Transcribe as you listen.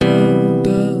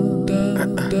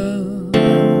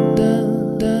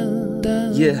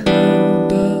Yeah.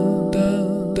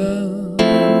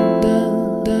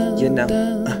 You know.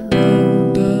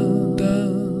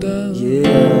 Yeah.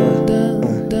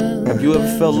 Have you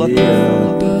ever felt lucky?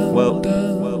 Well,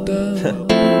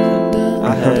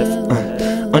 I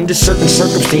have. Under certain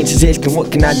circumstances, asking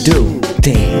what can I do?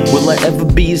 Damn, will I ever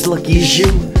be as lucky as you?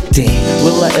 Damn,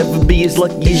 will I ever be as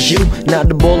lucky as you? Not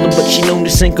a baller, but she known to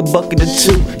sink a bucket or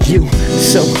two. You,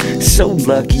 so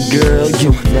lucky, girl.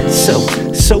 You,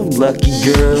 so lucky,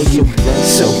 girl. You,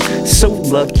 so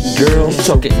lucky, girl.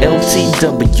 Talking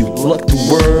LTW, luck the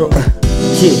world.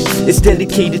 Yeah, it's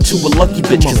dedicated to a lucky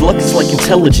bitch, cause luck is like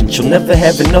intelligence, you'll never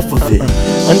have enough of it.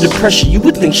 Under pressure, you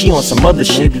would think she on some other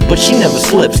shit, but she never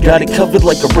slips, got it covered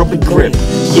like a rubber grip.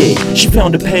 Yeah, she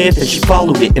found a path and she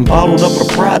followed it, and bottled up her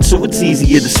pride so it's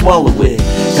easier to swallow it.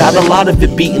 Got a lot of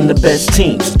it beating the best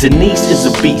teams. Denise is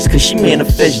a beast, cause she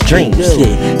manifests dreams.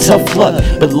 Yeah, tough luck,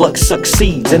 but luck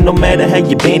succeeds, and no matter how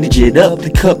you bandage it up, the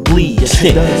cut bleeds.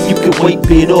 Yeah, you can wipe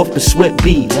it off, but sweat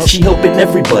beads. She helping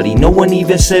everybody, no one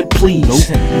even said please.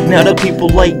 Now the people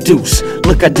like Duce,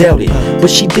 look I doubt it, but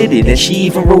she did it and she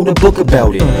even wrote a book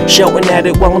about it. Shouting at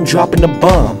it while I'm dropping a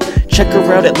bomb. Check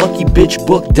her out at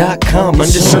luckybitchbook.com. Under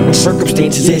certain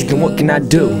circumstances, asking what can I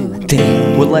do?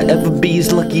 Damn, will I ever be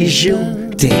as lucky as you?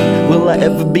 Damn, will I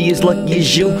ever be as lucky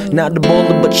as you? Not a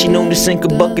baller, but she known to sink a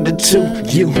bucket or two.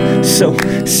 You, so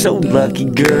lucky,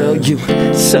 girl. You,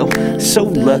 so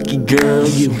lucky, girl.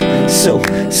 You, so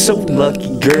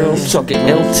lucky, girl. Talking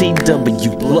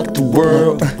LTW, luck the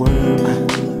world.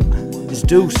 It's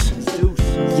Duce.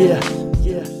 Yeah.